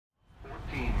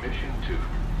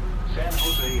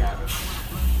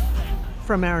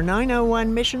From our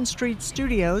 901 Mission Street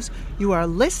studios, you are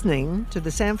listening to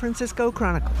the San Francisco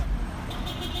Chronicle.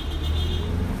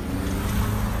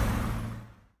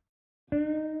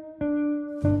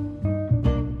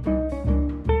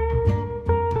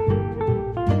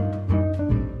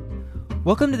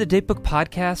 Welcome to the Datebook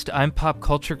Podcast. I'm pop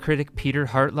culture critic Peter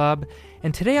Hartlaub,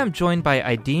 and today I'm joined by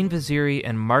Aidin Vaziri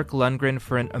and Mark Lundgren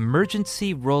for an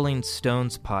emergency Rolling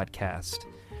Stones podcast.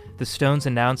 The Stones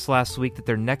announced last week that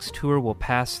their next tour will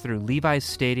pass through Levi's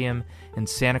Stadium in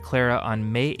Santa Clara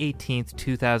on May 18th,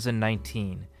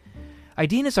 2019.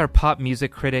 Aidin is our pop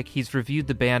music critic. He's reviewed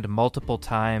the band multiple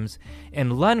times,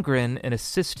 and Lundgren, an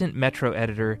assistant Metro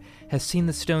editor, has seen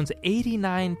the Stones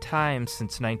 89 times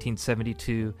since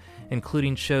 1972,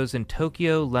 including shows in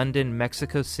Tokyo, London,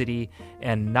 Mexico City,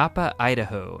 and Napa,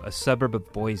 Idaho, a suburb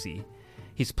of Boise.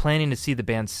 He's planning to see the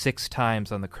band 6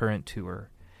 times on the current tour.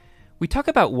 We talk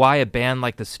about why a band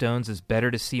like the Stones is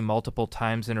better to see multiple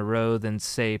times in a row than,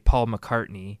 say, Paul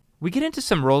McCartney. We get into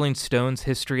some Rolling Stones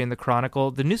history in the Chronicle.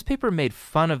 The newspaper made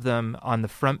fun of them on the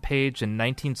front page in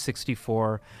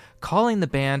 1964, calling the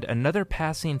band another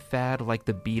passing fad like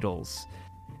the Beatles.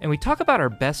 And we talk about our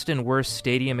best and worst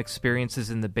stadium experiences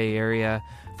in the Bay Area,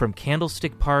 from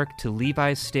Candlestick Park to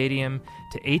Levi's Stadium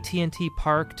to AT&T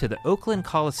Park to the Oakland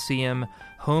Coliseum,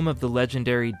 home of the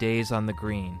legendary Days on the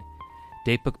Green.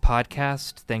 Datebook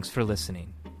Podcast, thanks for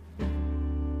listening.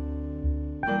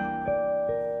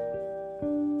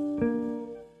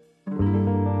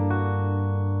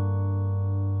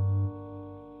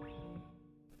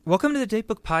 Welcome to the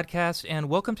Datebook Podcast, and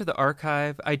welcome to the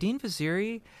archive. Aidin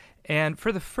Vaziri, and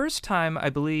for the first time, I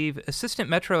believe, Assistant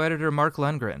Metro Editor Mark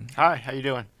Lundgren. Hi, how you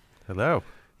doing? Hello.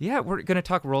 Yeah, we're going to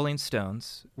talk Rolling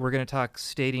Stones. We're going to talk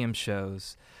stadium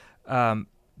shows.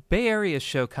 Bay Area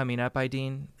show coming up,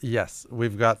 Aidin? Yes,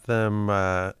 we've got them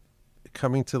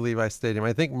coming to Levi Stadium.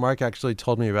 I think Mark actually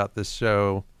told me about this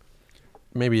show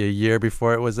maybe a year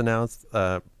before it was announced,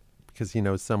 because he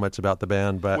knows so much about the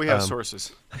band. But we have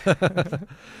sources.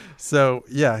 So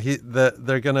yeah,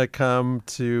 they're gonna come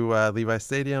to Levi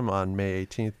Stadium on May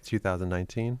 18th,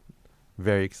 2019.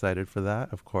 Very excited for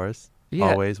that, of course. Yeah.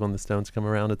 Always when the Stones come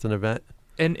around, it's an event.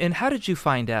 And how did you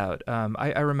find out?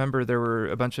 I remember there were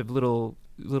a bunch of little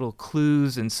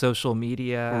clues in social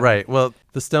media. Right. Well,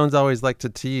 the Stones always like to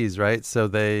tease, right? So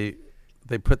they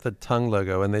put the tongue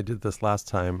logo, and they did this last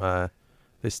time.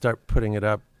 They start putting it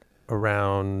up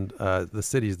around the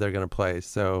cities they're going to play.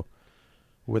 So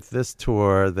with this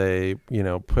tour, they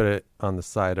put it on the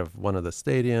side of one of the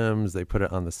stadiums. They put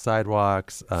it on the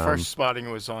sidewalks. First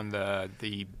spotting was on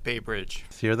the Bay Bridge.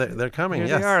 Here they're coming. Here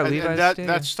yes, they are, and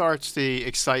that starts the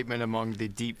excitement among the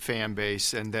deep fan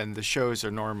base. And then the shows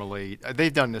are normally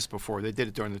they've done this before. They did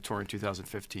it during the tour in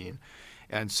 2015.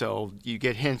 And so you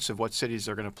get hints of what cities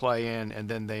they're going to play in, and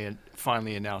then they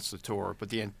finally announce the tour. But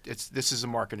this is a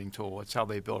marketing tool. It's how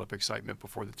they build up excitement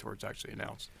before the tour is actually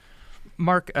announced.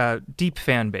 Mark, deep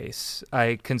fan base.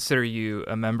 I consider you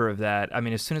a member of that. I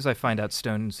mean, as soon as I find out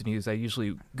Stones news, I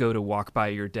usually go to walk by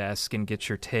your desk and get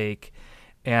your take.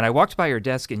 And I walked by your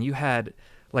desk, and you had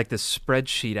like this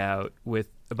spreadsheet out with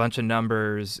a bunch of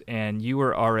numbers, and you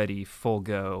were already full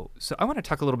go. So I want to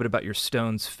talk a little bit about your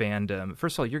Stones fandom.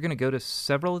 First of all, you're going to go to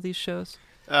several of these shows?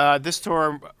 This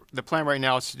tour, the plan right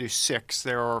now is to do 6.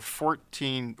 There are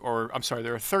 13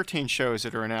 shows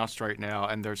that are announced right now,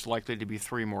 and there's likely to be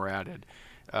 3 more added.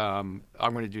 I'm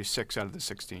going to do 6 out of the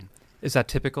 16. Is that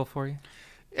typical for you?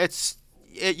 It's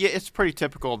pretty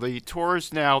typical. The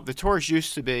tours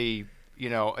used to be,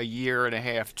 a year and a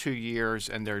half, 2 years,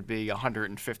 and there'd be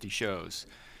 150 shows.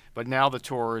 But now the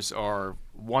tours are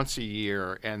once a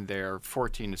year, and they're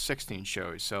 14 to 16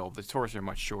 shows, so the tours are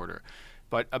much shorter.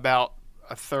 But about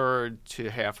a third to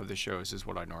half of the shows is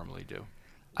what I normally do.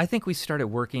 I think we started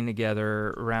working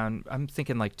together around, I'm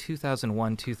thinking like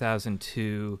 2001,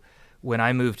 2002, when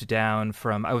I moved down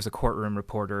I was a courtroom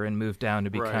reporter and moved down to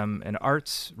become an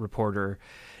arts reporter.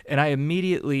 And I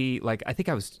immediately, I think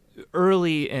I was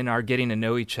early in our getting to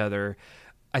know each other.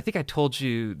 I think I told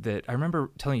you that I remember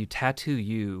telling you Tattoo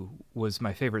You was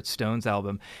my favorite Stones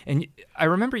album. And I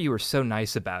remember you were so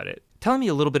nice about it. Telling me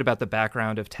a little bit about the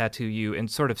background of Tattoo You and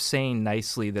sort of saying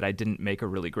nicely that I didn't make a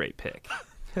really great pick.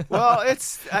 Well,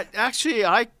 it's actually,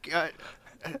 I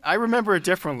remember it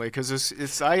differently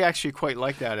because I actually quite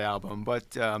like that album.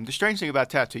 But the strange thing about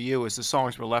Tattoo You is the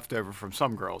songs were left over from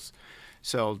some girls.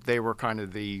 So they were kind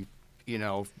of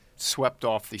swept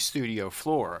off the studio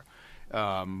floor.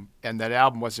 And that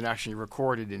album wasn't actually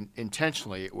recorded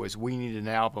intentionally. It was, we need an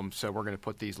album, so we're going to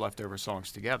put these leftover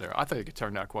songs together. I thought it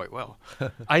turned out quite well.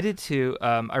 I did too.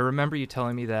 I remember you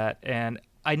telling me that, and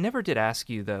I never did ask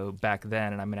you, though, back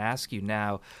then, and I'm going to ask you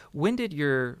now, when did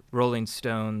your Rolling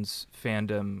Stones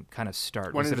fandom kind of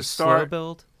start? When Was did it a it slow start?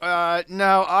 build?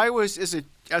 No, I was as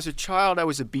a child. I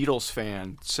was a Beatles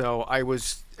fan, so I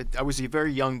was a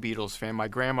very young Beatles fan. My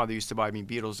grandmother used to buy me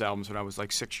Beatles albums when I was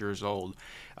like 6 years old.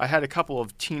 I had a couple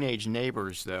of teenage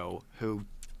neighbors though who,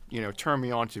 turned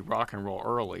me on to rock and roll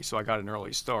early, so I got an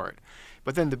early start.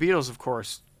 But then the Beatles, of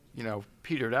course,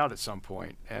 petered out at some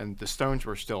point, and the Stones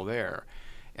were still there.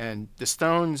 And the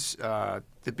Stones, the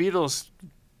Beatles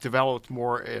developed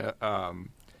more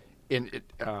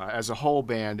as a whole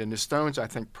band, and the Stones, I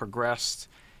think, progressed,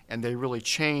 and they really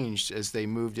changed as they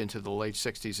moved into the late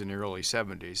 60s and the early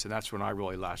 70s, and that's when I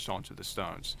really latched on to the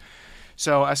Stones.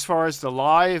 So as far as the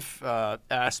live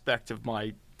aspect of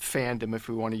my fandom, if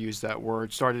we want to use that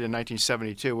word, started in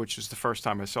 1972, which was the first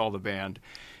time I saw the band,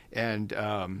 and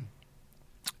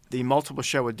the multiple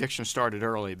show addiction started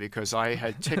early because I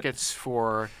had tickets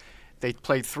they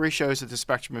played 3 shows at the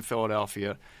Spectrum in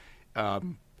Philadelphia.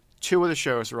 2 of the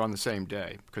shows were on the same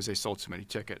day because they sold so many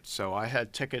tickets. So I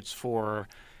had tickets for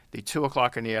the 2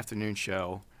 o'clock in the afternoon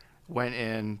show, went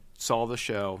in, saw the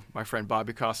show. My friend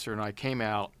Bobby Coster and I came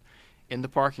out in the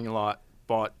parking lot,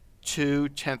 bought 2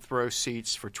 10th row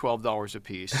seats for $12 a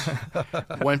piece,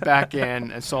 went back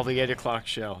in and saw the 8 o'clock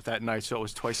show that night, so it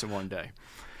was twice in one day.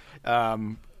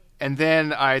 And then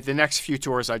the next few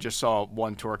tours, I just saw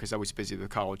one tour because I was busy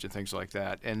with college and things like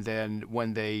that. And then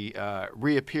when they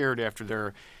reappeared after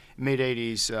their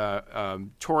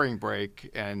mid-'80s touring break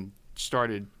and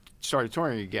started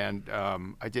touring again,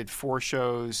 I did 4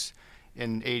 shows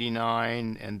in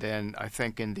 '89, and then I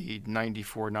think in the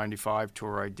 '94-'95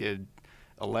 tour I did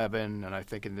 11, and I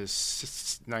think in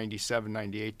this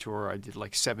 '97-'98 tour I did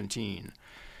like 17.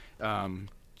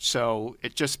 So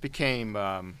it just became...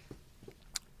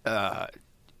 I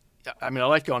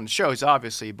like going to shows,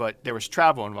 obviously, but there was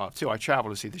travel involved, too. I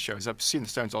travel to see the shows. I've seen the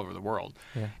Stones all over the world.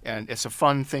 Yeah. And it's a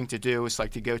fun thing to do. It's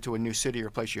like to go to a new city or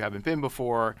a place you haven't been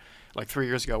before. Like 3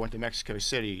 years ago, I went to Mexico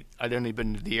City. I'd only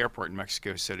been to the airport in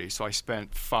Mexico City, so I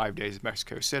spent 5 days in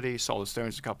Mexico City, saw the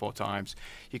Stones a couple of times.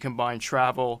 You combine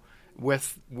travel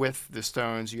with the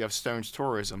Stones. You have Stones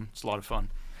tourism. It's a lot of fun.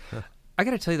 I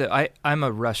got to tell you that I'm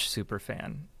a Rush super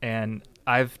fan, and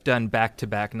I've done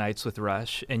back-to-back nights with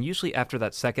Rush, and usually after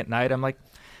that second night, I'm like,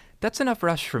 that's enough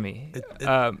Rush for me.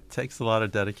 It takes a lot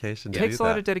of dedication to do that. Takes a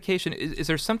lot of dedication. Is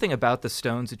there something about the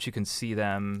Stones that you can see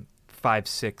them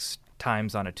 5-6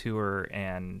 times on a tour,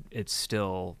 and it's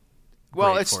still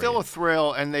Well, it's still a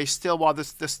thrill, and they still, while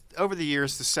this over the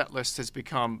years, the set list has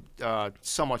become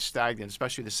somewhat stagnant,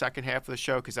 especially the second half of the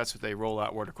show, because that's what they roll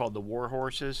out, what are called the war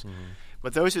horses. Mm-hmm.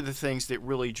 But those are the things that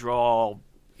really draw,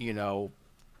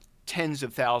 tens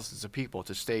of thousands of people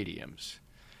to stadiums.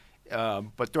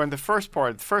 But during the first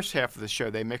half of the show,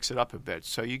 they mix it up a bit.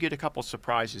 So you get a couple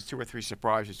surprises, 2 or 3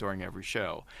 surprises during every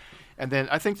show. And then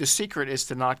I think the secret is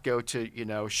to not go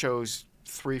to, shows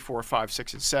 3, 4, 5,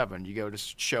 6, and 7. You go to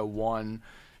show 1,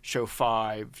 show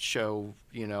 5, show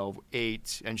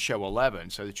 8, and show 11,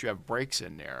 so that you have breaks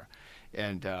in there,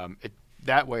 and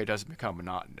that way it doesn't become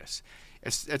monotonous.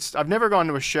 I've never gone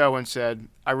to a show and said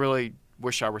I really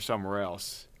wish I were somewhere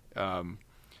else,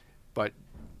 but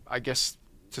I guess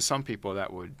to some people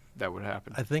that would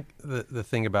happen. I think the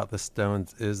thing about the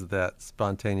Stones is that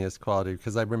spontaneous quality,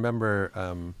 because I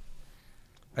remember.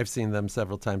 I've seen them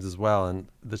several times as well, and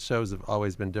the shows have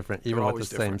always been different, even with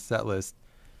the same set list.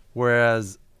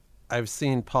 Whereas I've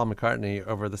seen Paul McCartney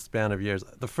over the span of years.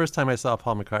 The first time I saw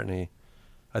Paul McCartney,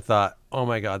 I thought, oh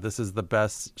my God, this is the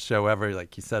best show ever.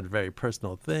 Like, he said very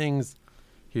personal things.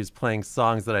 He was playing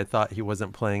songs that I thought he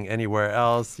wasn't playing anywhere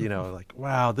else. Like,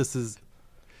 wow, this is...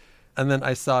 And then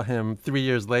I saw him 3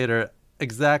 years later,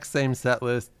 exact same set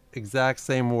list, exact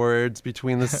same words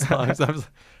between the songs.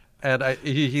 And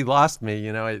he lost me,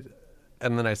 and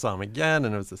then I saw him again,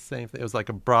 and it was the same thing. It was like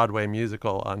a Broadway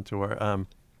musical on tour.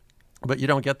 But you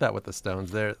don't get that with the Stones.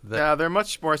 They're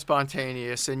much more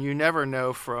spontaneous, and you never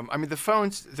know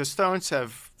the Stones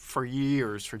have for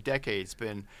decades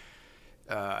been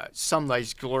some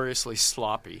nights gloriously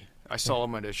sloppy. I saw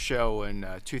them at a show in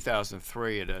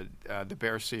 2003 at the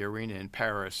Bercy Arena in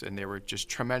Paris, and they were just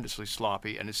tremendously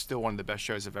sloppy, and it's still one of the best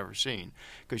shows I've ever seen,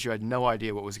 because you had no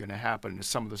idea what was going to happen, and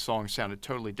some of the songs sounded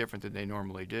totally different than they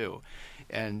normally do.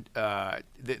 And,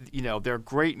 they're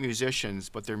great musicians,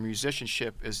 but their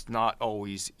musicianship is not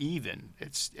always even.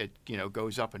 It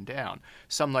goes up and down.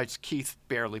 Some nights Keith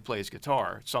barely plays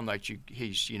guitar. Some nights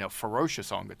he's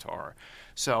ferocious on guitar.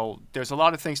 So there's a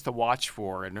lot of things to watch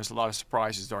for, and there's a lot of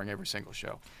surprises during every single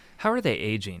show. How are they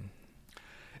aging?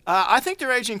 I think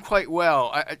they're aging quite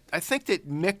well. I think that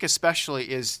Mick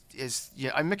especially is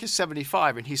Mick is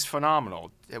 75 and he's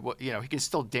phenomenal. You know, he can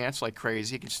still dance like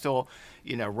crazy. He can still,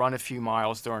 you know, run a few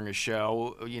miles during a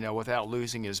show, you know, without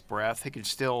losing his breath.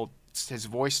 His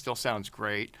voice still sounds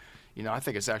great. You know, I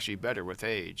think it's actually better with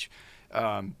age.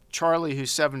 Charlie,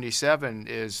 who's 77,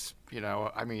 is, you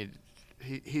know, I mean,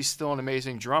 he's still an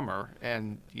amazing drummer,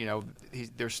 and you know,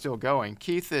 they're still going.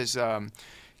 Keith has a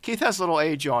little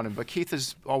age on him, but Keith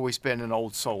has always been an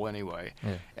old soul anyway.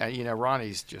 Yeah. And you know,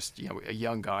 Ronnie's just, you know, a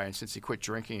young guy, and since he quit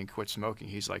drinking and quit smoking,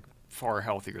 he's like far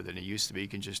healthier than he used to be. You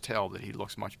can just tell that he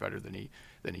looks much better than he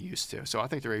used to. So I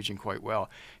think they're aging quite well.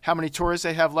 How many tours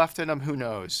they have left in them, who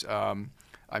knows?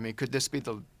 I mean,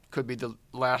 could be the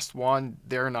last one?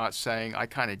 They're not saying. I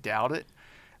kind of doubt it.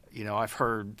 You know, I've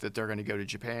heard that they're going to go to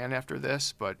Japan after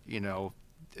this, but you know,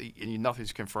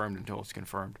 nothing's confirmed until it's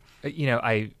confirmed. You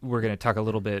know, we're going to talk a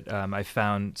little bit. I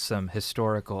found some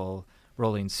historical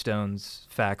Rolling Stones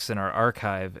facts in our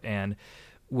archive, and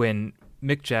when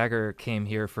Mick Jagger came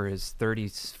here for his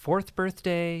 34th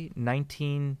birthday,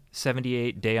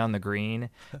 1978, Day on the Green,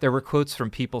 there were quotes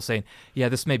from people saying, "Yeah,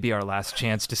 this may be our last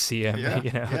chance to see him." Yeah,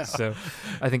 you know, yeah. So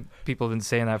I think people have been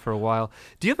saying that for a while.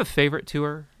 Do you have a favorite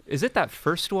tour? Is it that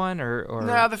first one, or?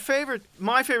 No,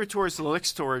 my favorite tour is the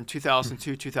Licks tour in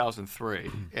 2002,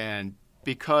 2003, and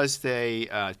because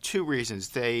two reasons.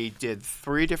 They did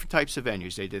 3 different types of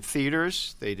venues. They did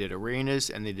theaters, they did arenas,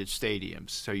 and they did stadiums.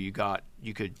 So you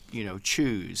could, you know,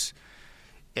 choose.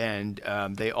 And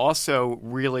they also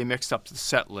really mixed up the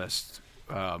set list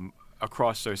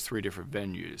across those 3 different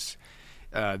venues.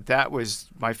 That was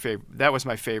my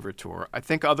favorite tour. I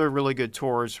think other really good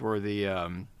tours were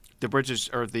the Bridges,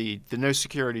 or the No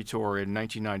Security tour in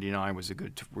 1999 was a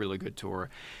really good tour.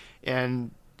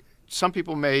 And some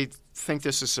people may think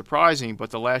this is surprising, but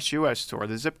the last U.S. tour,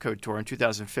 the Zip Code tour in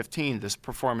 2015, the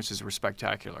performances were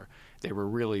spectacular. They were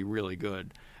really, really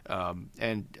good,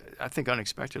 and I think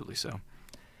unexpectedly so.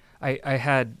 I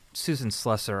had Susan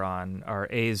Slusser on, our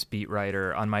A's beat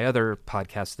writer, on my other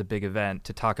podcast, The Big Event,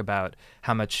 to talk about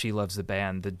how much she loves the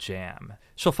band The Jam.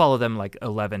 She'll follow them like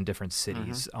 11 different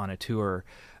cities on a tour.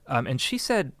 And she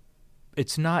said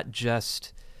it's not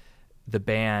just the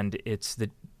band, it's the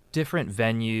different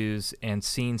venues and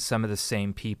seeing some of the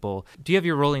same people. Do you have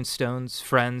your Rolling Stones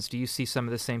friends? Do you see some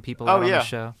of the same people out on the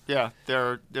show? Yeah,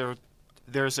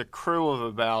 there's a crew of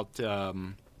about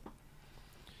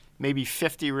maybe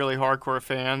 50 really hardcore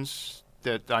fans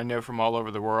that I know from all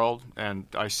over the world, and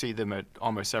I see them at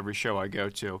almost every show I go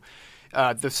to.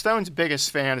 The Stones'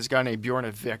 biggest fan is a guy named Bjorn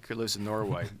Vik, who lives in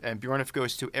Norway. And Bjorn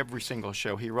goes to every single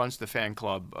show. He runs the fan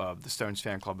club, the Stones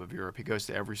fan club of Europe. He goes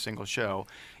to every single show,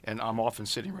 and I'm often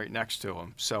sitting right next to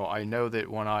him. So I know that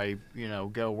when I, you know,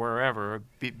 go wherever,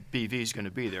 BV's going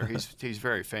to be there. He's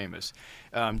very famous.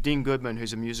 Dean Goodman,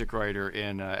 who's a music writer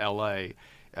in L.A.,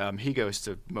 he goes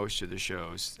to most of the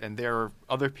shows. And there are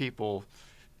other people,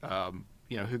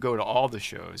 you know, who go to all the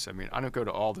shows. I mean, I don't go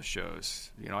to all the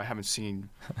shows. You know, I haven't seen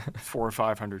 400 or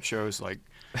 500 shows like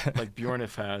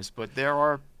Bjornif has, but there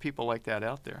are people like that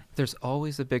out there. There's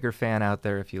always a bigger fan out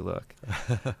there if you look.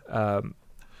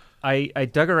 I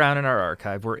dug around in our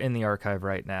archive. We're in the archive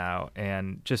right now,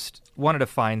 and just wanted to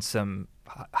find some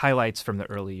highlights from the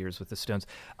early years with the Stones.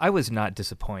 I was not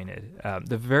disappointed.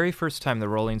 The very first time the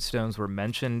Rolling Stones were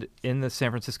mentioned in the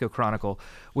San Francisco Chronicle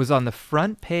was on the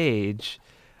front page,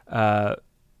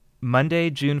 Monday,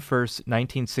 June 1st,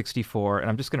 1964, and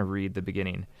I'm just going to read the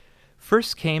beginning.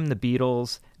 First came the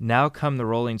Beatles, now come the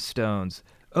Rolling Stones.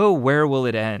 Oh, where will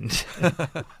it end?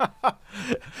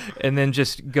 And then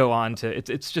just go on to,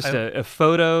 it's just a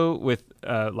photo with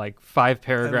like 5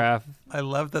 paragraphs. I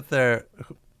love that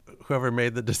whoever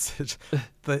made the decision,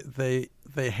 they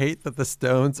hate that the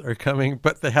Stones are coming,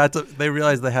 but they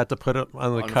realized they had to put it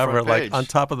on the cover, like on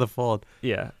top of the fold.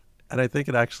 Yeah. And I think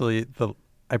it actually,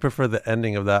 I prefer the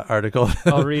ending of that article.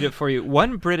 I'll read it for you.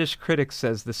 One British critic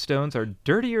says the Stones are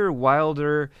dirtier,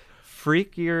 wilder,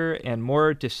 freakier, and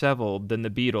more disheveled than the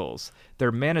Beatles.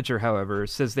 Their manager, however,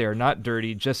 says they are not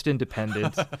dirty, just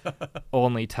independent.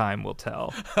 Only time will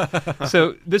tell.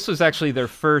 So this was actually their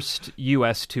first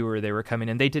U.S. tour they were coming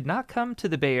in. They did not come to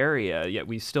the Bay Area, yet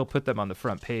we still put them on the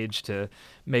front page to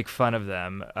make fun of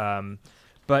them.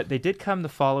 But they did come the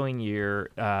following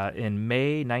year in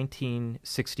May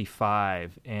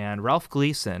 1965, and Ralph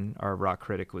Gleason, our rock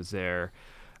critic, was there.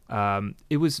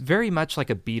 It was very much like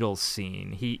a Beatles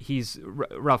scene.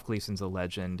 Ralph Gleason's a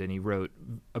legend, and he wrote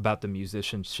about the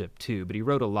musicianship too, but he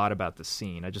wrote a lot about the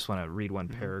scene. I just want to read one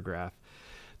paragraph.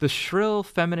 The shrill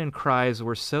feminine cries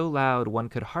were so loud one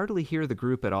could hardly hear the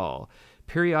group at all.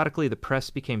 Periodically, the press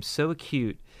became so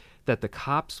acute that the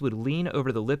cops would lean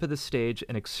over the lip of the stage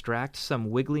and extract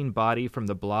some wiggling body from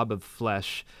the blob of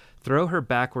flesh, throw her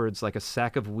backwards like a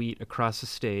sack of wheat across the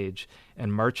stage,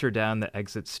 and march her down the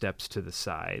exit steps to the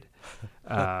side.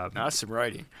 That's some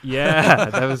writing. Yeah,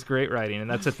 that was great writing, and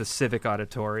that's at the Civic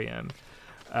Auditorium.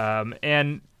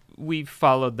 And we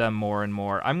followed them more and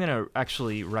more. I'm going to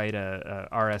actually write a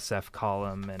RSF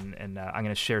column, and I'm going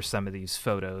to share some of these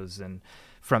photos and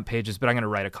front pages, but I'm going to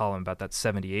write a column about that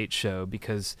 78 show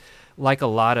because, like a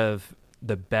lot of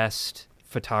the best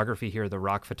photography here, the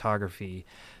rock photography,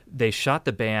 they shot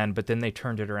the band, but then they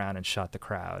turned it around and shot the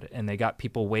crowd. And they got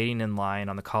people waiting in line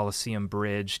on the Coliseum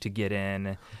Bridge to get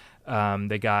in.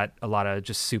 They got a lot of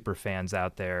just super fans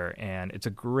out there, and it's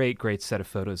a great, great set of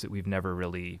photos that we've never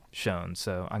really shown.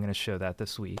 So I'm going to show that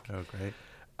this week. Oh, great.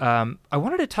 I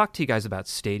wanted to talk to you guys about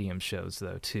stadium shows,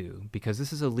 though, too, because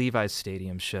this is a Levi's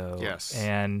Stadium show. Yes.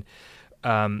 And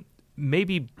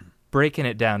maybe breaking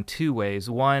it down two ways.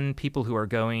 One, people who are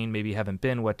going maybe haven't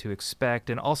been, what to expect,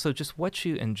 and also just what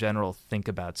you in general think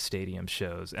about stadium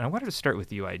shows. And I wanted to start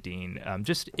with you, Ideen.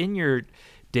 Just in your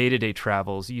day-to-day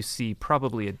travels, you see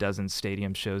probably a dozen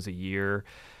stadium shows a year.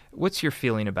 What's your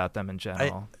feeling about them in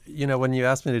general? When you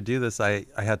asked me to do this, I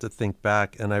had to think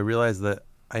back, and I realized that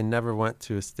I never went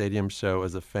to a stadium show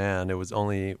as a fan. It was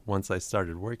only once I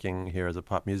started working here as a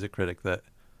pop music critic that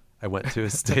I went to a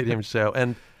stadium show.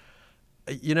 And,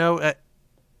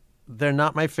 they're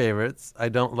not my favorites. I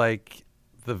don't like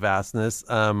the vastness.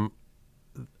 And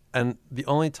the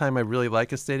only time I really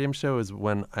like a stadium show is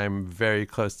when I'm very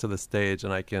close to the stage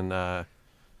and I can,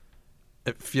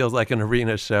 it feels like an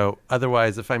arena show.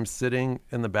 Otherwise, if I'm sitting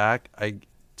in the back, I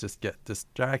just get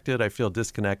distracted. I feel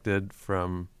disconnected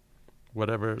from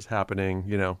whatever is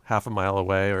happening, half a mile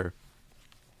away or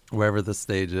wherever the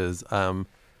stage is. And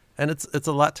it's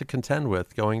a lot to contend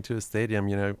with going to a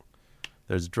stadium.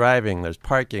 There's driving, there's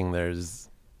parking, there's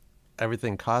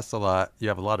everything costs a lot. You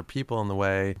have a lot of people in the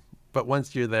way. But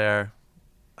once you're there,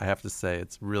 I have to say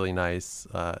it's really nice.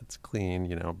 It's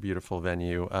clean, beautiful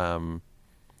venue.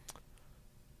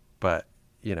 But,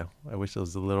 I wish it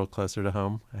was a little closer to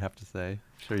home, I have to say. I'm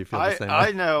sure you feel the same way.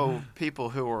 I know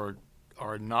people who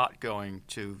are not going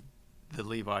to the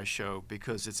Levi's show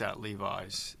because it's at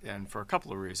Levi's, and for a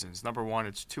couple of reasons. Number one,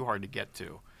 it's too hard to get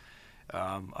to.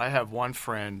 I have one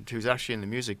friend who's actually in the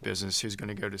music business who's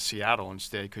going to go to Seattle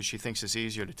instead because she thinks it's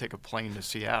easier to take a plane to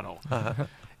Seattle.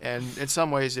 And in some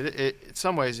ways, it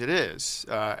is.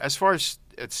 As far as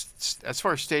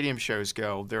stadium shows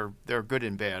go, they're good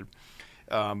and bad.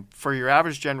 For your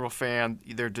average general fan,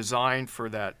 they're designed for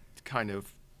that kind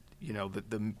of,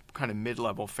 the kind of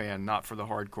mid-level fan, not for the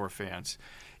hardcore fans.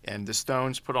 And the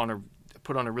Stones put on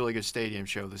a really good stadium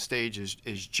show. The stage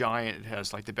is giant. It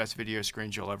has like the best video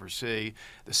screens you'll ever see.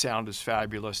 The sound is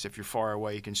fabulous. If you're far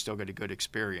away, you can still get a good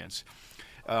experience.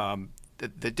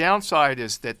 The downside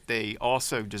is that they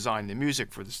also design the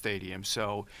music for the stadium,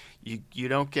 so you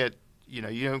don't get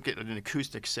an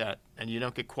acoustic set, and you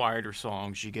don't get quieter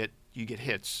songs. You get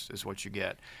hits is what you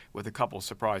get, with a couple of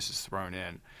surprises thrown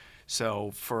in.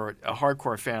 So for a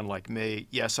hardcore fan like me,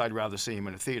 yes, I'd rather see him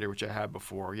in a theater, which I have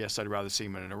before. Yes, I'd rather see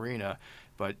him in an arena,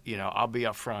 but I'll be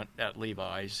up front at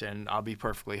Levi's, and I'll be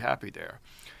perfectly happy there.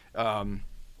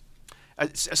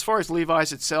 As far as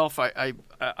Levi's itself, I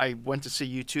went to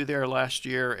see U2 there last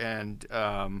year, and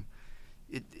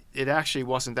it actually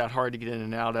wasn't that hard to get in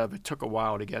and out of. It took a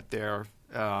while to get there.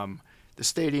 The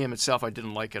stadium itself I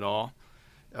didn't like at all,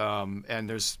 and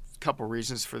there's a couple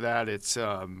reasons for that.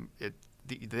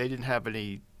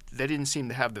 They didn't seem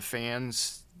to have the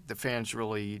fans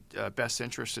really best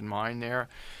interest in mind there.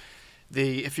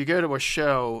 If you go to a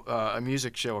show, a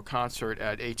music show, a concert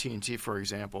at AT&T, for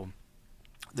example,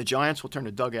 the Giants will turn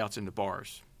the dugouts into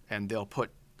bars, and they'll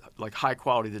put like high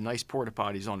quality, the nice porta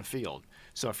potties on the field.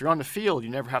 So if you're on the field, you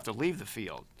never have to leave the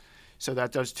field. So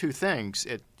that does two things.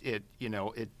 It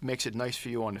makes it nice for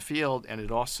you on the field, and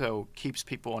it also keeps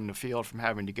people on the field from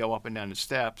having to go up and down the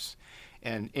steps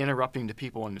and interrupting the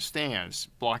people in the stands,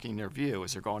 blocking their view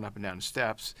as they're going up and down the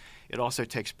steps. It also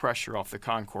takes pressure off the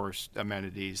concourse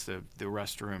amenities, the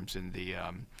restrooms and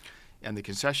the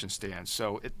concession stands.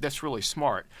 So that's really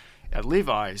smart. At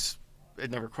Levi's, it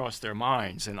never crossed their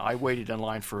minds, and I waited in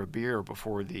line for a beer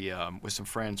before with some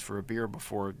friends for a beer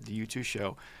before the U2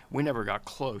 show. We never got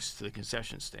close to the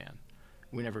concession stand.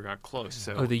 we never got close.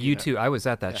 So Oh, the U2. I was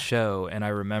at that Yeah. show, and I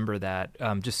remember that,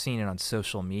 just seeing it on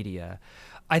social media.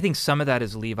 I think some of that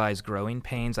is Levi's growing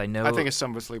pains. I know. I think it's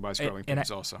some of it's Levi's growing and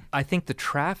pains also. I think the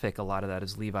traffic, a lot of that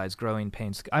is Levi's growing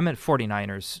pains. I'm a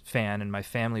 49ers fan, and my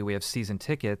family, we have season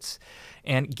tickets.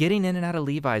 And getting in and out of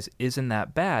Levi's isn't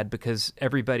that bad because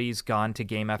everybody's gone to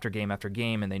game after game after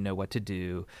game, and they know what to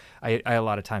do. I a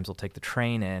lot of times will take the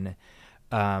train in.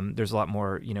 There's a lot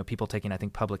more, people taking, I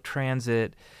think, public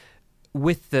transit.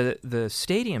 With the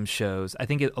stadium shows, I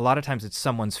think a lot of times it's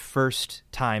someone's first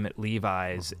time at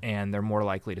Levi's, and they're more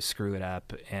likely to screw it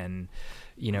up and,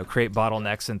 create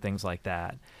bottlenecks and things like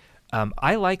that.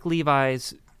 I like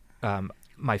Levi's.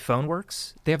 My phone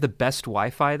works. They have the best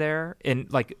Wi-Fi there.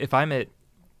 And like if I'm at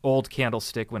Old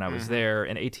Candlestick when I was there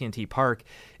in AT&T Park,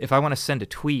 if I want to send a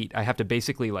tweet, I have to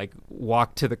basically like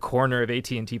walk to the corner of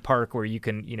AT&T Park where you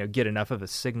can, get enough of a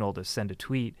signal to send a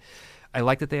tweet. I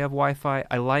like that they have Wi-Fi.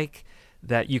 I like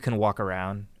that you can walk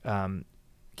around.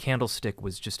 Candlestick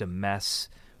was just a mess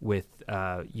with,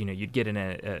 you'd get in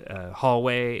a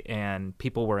hallway and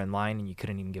people were in line and you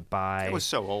couldn't even get by. It was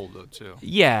so old, though, too.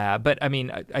 Yeah, but I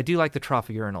mean, I do like the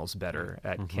trophy urinals better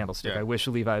at Candlestick. Yeah. I wish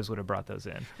Levi's would have brought those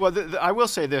in. Well, I will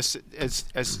say this,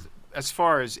 as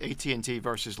far as AT&T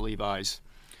versus Levi's,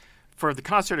 for the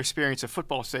concert experience, a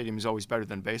football stadium is always better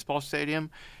than a baseball stadium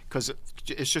because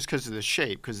it's just because of the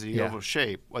shape, because of the oval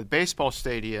shape. Well, a baseball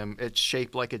stadium, it's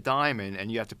shaped like a diamond,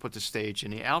 and you have to put the stage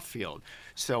in the outfield.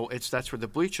 So that's where the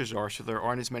bleachers are, so there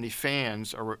aren't as many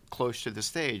fans close to the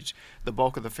stage. The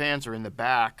bulk of the fans are in the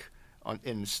back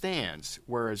in the stands,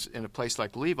 whereas in a place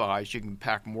like Levi's, you can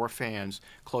pack more fans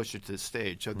closer to the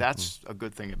stage. So that's a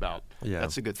good thing about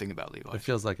Levi's. It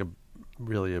feels like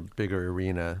really a bigger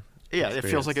arena. Yeah,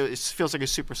 experience. it feels like a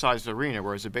supersized arena,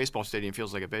 whereas a baseball stadium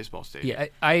feels like a baseball stadium. Yeah,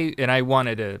 I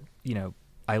wanted to,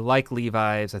 I like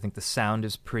Levi's. I think the sound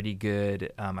is pretty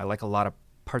good. I like a lot of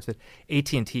parts of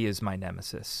it. AT&T is my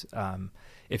nemesis.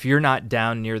 If you're not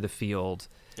down near the field,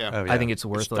 I think it's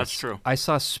worthless. That's true. I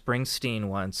saw Springsteen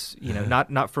once,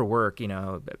 not for work,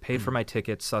 paid for my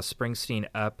tickets, saw Springsteen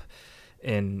up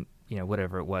in,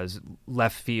 whatever it was,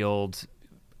 left field,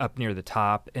 up near the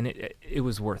top, and it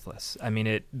was worthless. I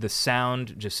mean, the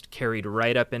sound just carried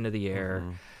right up into the air.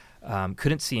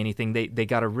 Couldn't see anything. They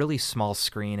got a really small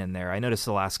screen in there. I noticed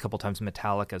the last couple times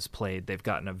Metallica's played, they've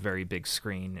gotten a very big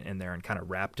screen in there and kind of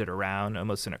wrapped it around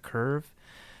almost in a curve,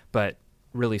 but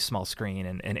really small screen.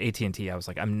 And AT&T, I was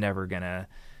like, I'm never gonna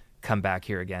come back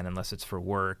here again unless it's for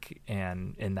work.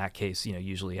 And in that case,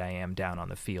 usually I am down on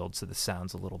the field, so the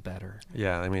sound's a little better.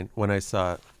 Yeah, I mean, when I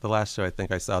saw the last show, I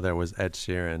think I saw there was Ed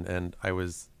Sheeran, and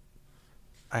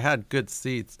I had good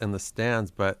seats in the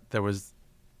stands, but there was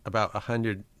about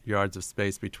 100 yards of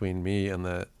space between me and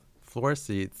the floor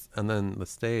seats, and then the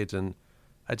stage, and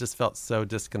I just felt so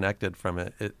disconnected from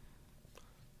it.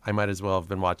 I might as well have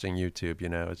been watching YouTube.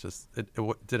 It's just it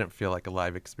didn't feel like a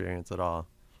live experience at all.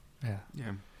 Yeah.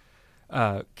 Yeah.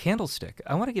 Candlestick.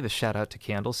 I want to give a shout out to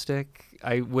Candlestick.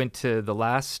 I went to the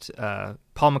last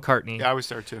Paul McCartney. Yeah, I was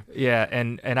there too. Yeah,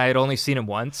 and I had only seen him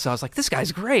once, so I was like, this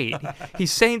guy's great.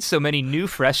 He's saying so many new,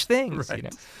 fresh things.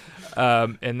 Right.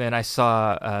 And then I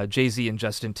saw Jay-Z and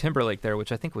Justin Timberlake there,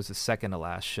 which I think was the second to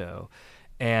last show.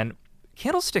 And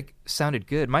Candlestick sounded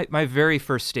good. My very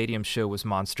first stadium show was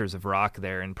Monsters of Rock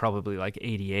there in probably like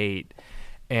 88.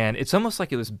 And it's almost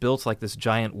like it was built like this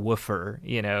giant woofer,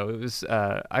 It was.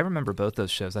 I remember both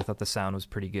those shows. I thought the sound was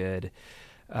pretty good.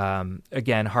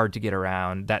 Again, hard to get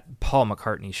around. That Paul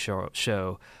McCartney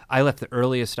show, I left the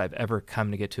earliest I've ever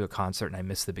come to get to a concert, and I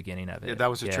missed the beginning of it. Yeah, that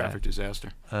was a traffic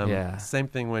disaster. Same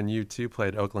thing when U2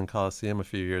 played Oakland Coliseum a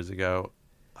few years ago.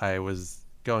 I was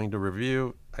going to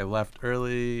review. I left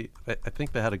early. I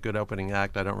think they had a good opening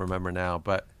act. I don't remember now,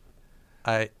 but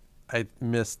I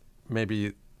missed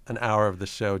maybe an hour of the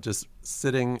show just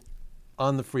sitting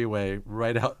on the freeway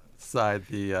right outside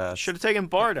the Should have taken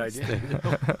Bart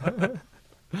idea.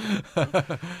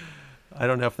 I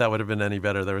don't know if that would have been any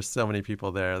better. There were so many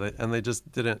people there, and they just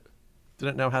didn't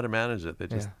know how to manage it. They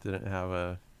just didn't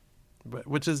have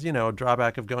which is a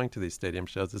drawback of going to these stadium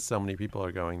shows is so many people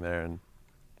are going there, and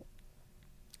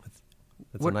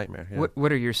it's a nightmare. Yeah.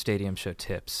 What are your stadium show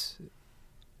tips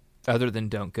other than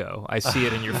don't go? I see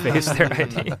it in your face there,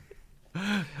 ID.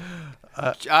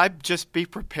 I just be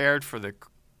prepared for the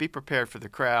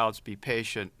crowds. Be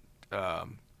patient.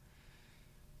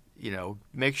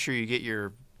 Make sure you get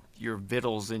your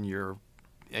victuals and your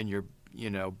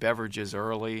beverages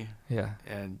early. Yeah.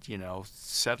 And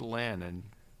settle in and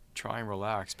try and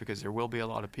relax because there will be a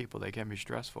lot of people. They can be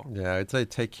stressful. Yeah, I'd say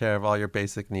take care of all your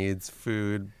basic needs: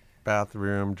 food,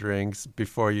 bathroom, drinks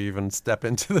before you even step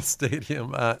into the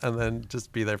stadium, and then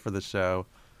just be there for the show.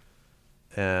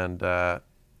 And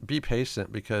be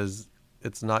patient, because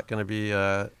it's not going to be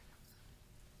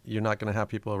you're not going to have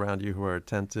people around you who are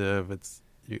attentive.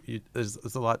 There's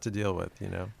a lot to deal with, you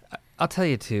know. I'll tell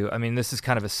you too. I mean, this is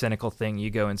kind of a cynical thing. You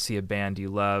go and see a band you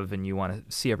love, and you want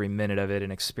to see every minute of it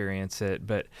and experience it.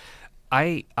 But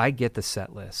I get the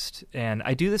set list, and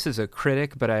I do this as a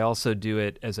critic, but I also do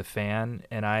it as a fan,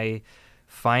 and I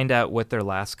find out what their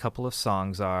last couple of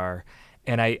songs are.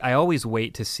 And I always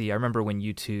wait to see. I remember when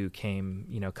U2 came,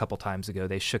 a couple times ago,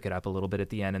 they shook it up a little bit at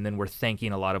the end, and then we're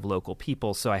thanking a lot of local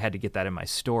people. So I had to get that in my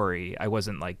story. I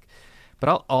wasn't like,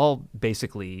 but I'll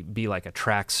basically be like a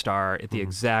track star at the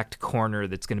exact corner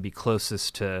that's going to be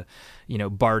closest to,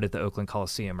 BART at the Oakland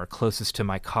Coliseum or closest to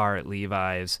my car at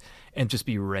Levi's, and just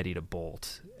be ready to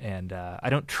bolt. And I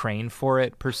don't train for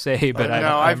it per se, but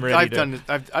I'm ready to. Done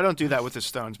it. I don't do that with the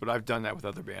Stones, but I've done that with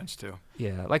other bands too.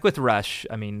 Yeah, like with Rush.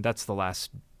 I mean, that's the last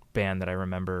band that I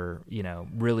remember,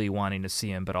 really wanting to see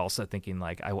him, but also thinking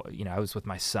like, I was with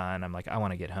my son. I'm like, I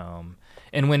want to get home.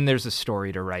 And when there's a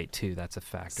story to write too, that's a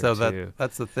factor too. So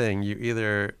that's the thing. You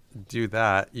either do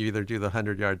that, you either do the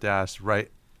 100-yard dash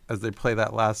right as they play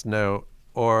that last note,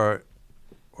 or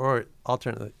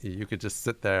alternately, you could just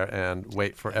sit there and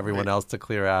wait for everyone else to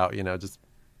clear out. Just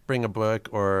bring a book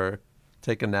or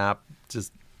take a nap.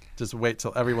 Just wait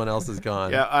till everyone else is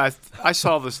gone. Yeah, I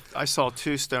saw this. I saw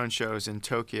 2 Stone shows in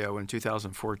Tokyo in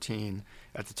 2014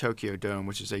 at the Tokyo Dome,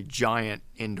 which is a giant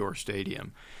indoor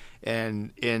stadium.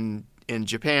 And in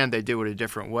Japan, they do it a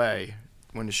different way.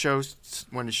 When the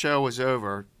show was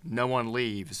over, no one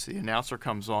leaves. The announcer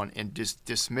comes on and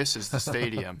dismisses the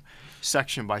stadium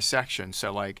section by section.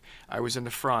 So, like, I was in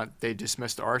the front. They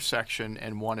dismissed our section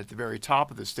and one at the very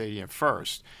top of the stadium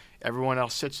first. Everyone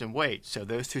else sits and waits. So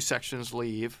those 2 sections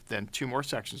leave. Then 2 more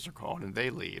sections are called, and they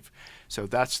leave. So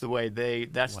that's the way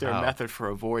that's their method for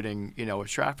avoiding, a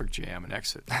traffic jam, an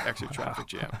exit traffic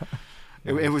jam.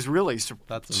 It was really.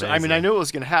 That's amazing. I mean, I knew it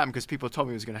was going to happen because people told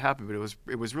me it was going to happen, but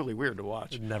it was really weird to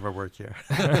watch. It never worked here.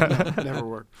 Never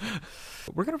worked.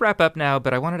 We're going to wrap up now,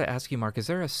 but I wanted to ask you, Mark, is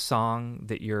there a song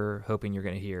that you're hoping you're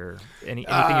going to hear?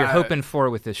 Anything you're hoping for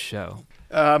with this show?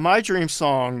 My dream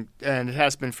song, and it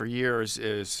has been for years,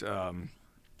 is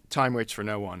 "Time Waits for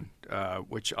No One,"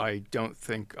 which I don't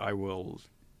think I will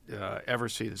ever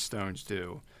see the Stones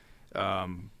do. I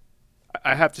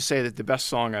have to say that the best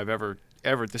song I've ever,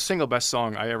 the single best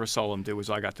song I ever saw them do was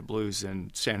 "I Got the Blues" in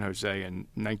San Jose in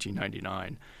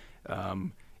 1999.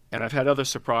 And I've had other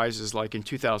surprises, like in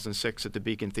 2006 at the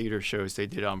Beacon Theater shows, they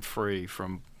did "I'm Free"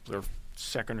 from their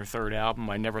second or third album.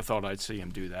 I never thought I'd see them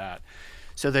do that.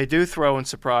 So they do throw in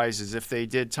surprises. If they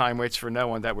did "Time Waits for No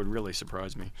One," that would really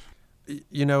surprise me.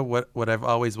 You know what I've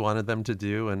always wanted them to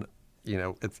do, and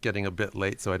it's getting a bit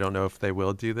late, so I don't know if they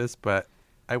will do this, but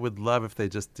I would love if they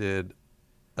just did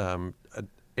an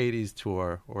 80s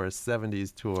tour or a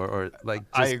 70s tour, or like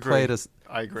just played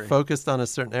I agree. Focused on a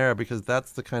certain era, because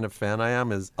that's the kind of fan I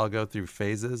am. Is I'll go through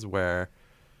phases where,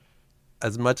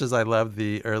 as much as I love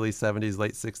the early 70s,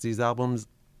 late 60s albums,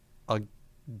 I'll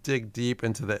dig deep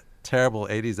into the terrible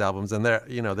 80s albums, and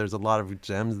there's a lot of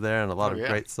gems there and a lot of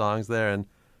great songs there, and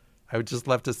I would just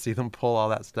love to see them pull all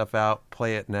that stuff out,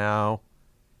 play it now,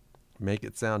 make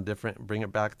it sound different, bring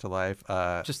it back to life.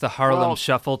 Just the Harlem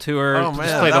Shuffle tour. Oh man,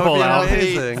 just play the whole album.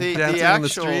 Amazing. The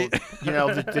actual,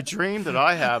 the dream that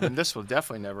I have, and this will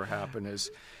definitely never happen,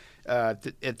 is at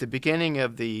the beginning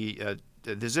of the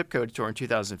Zip Code tour in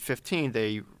 2015,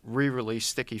 they re-released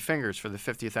Sticky Fingers for the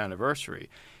 50th anniversary,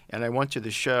 and I went to the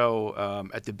show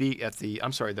at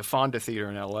the Fonda Theater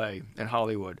in L.A. in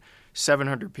Hollywood.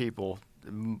 700 people.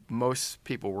 Most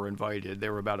people were invited.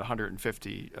 There were about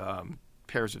 150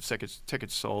 pairs of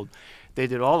tickets sold. They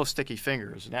did all of Sticky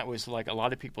Fingers, and that was like a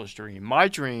lot of people's dream. My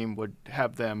dream would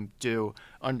have them do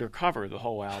Undercover, the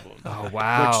whole album. Oh,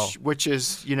 wow. Which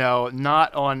is,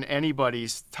 not on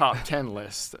anybody's top 10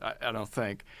 list, I don't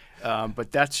think.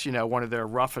 But that's, one of their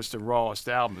roughest and rawest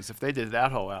albums. If they did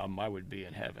that whole album, I would be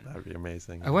in heaven. That would be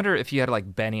amazing. I wonder if you had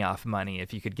like Benioff money,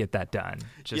 if you could get that done.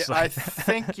 I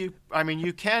think you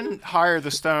can hire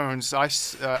the Stones.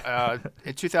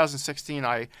 In 2016,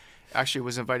 I actually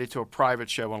was invited to a private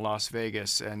show in Las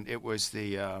Vegas, and it was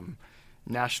the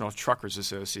National Truckers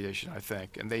Association, I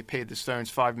think, and they paid the Stones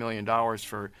 $5 million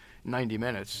for 90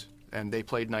 minutes, and they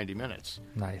played 90 minutes.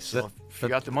 Nice. So if you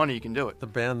got the money, you can do it. The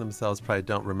band themselves probably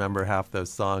don't remember half those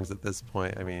songs at this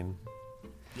point. I mean,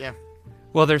 yeah.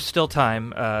 Well, there's still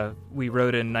time. We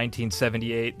wrote in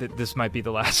 1978 that this might be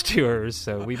the last tours,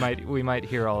 so we might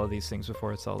hear all of these things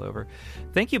before it's all over.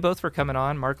 Thank you both for coming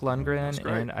on, Mark Lundgren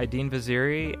and Aideen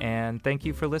Vaziri, and thank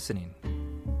you for listening.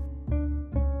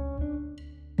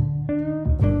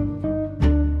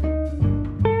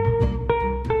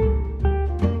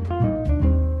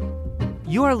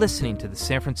 You are listening to the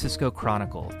San Francisco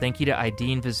Chronicle. Thank you to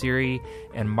Aideen Vaziri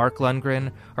and Mark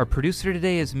Lundgren. Our producer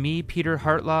today is me, Peter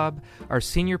Hartlaub. Our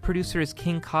senior producer is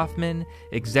King Kaufman.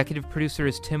 Executive producer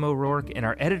is Tim O'Rourke. And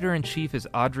our editor-in-chief is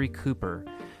Audrey Cooper.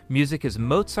 Music is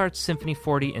Mozart's Symphony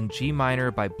 40 in G minor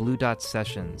by Blue Dot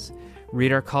Sessions.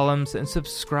 Read our columns and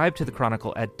subscribe to the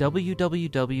Chronicle at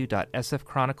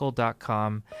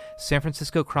www.sfchronicle.com. San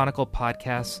Francisco Chronicle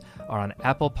podcasts are on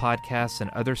Apple Podcasts and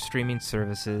other streaming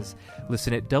services.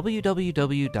 Listen at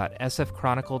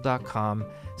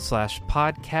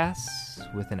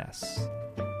www.sfchronicle.com/podcasts with an S.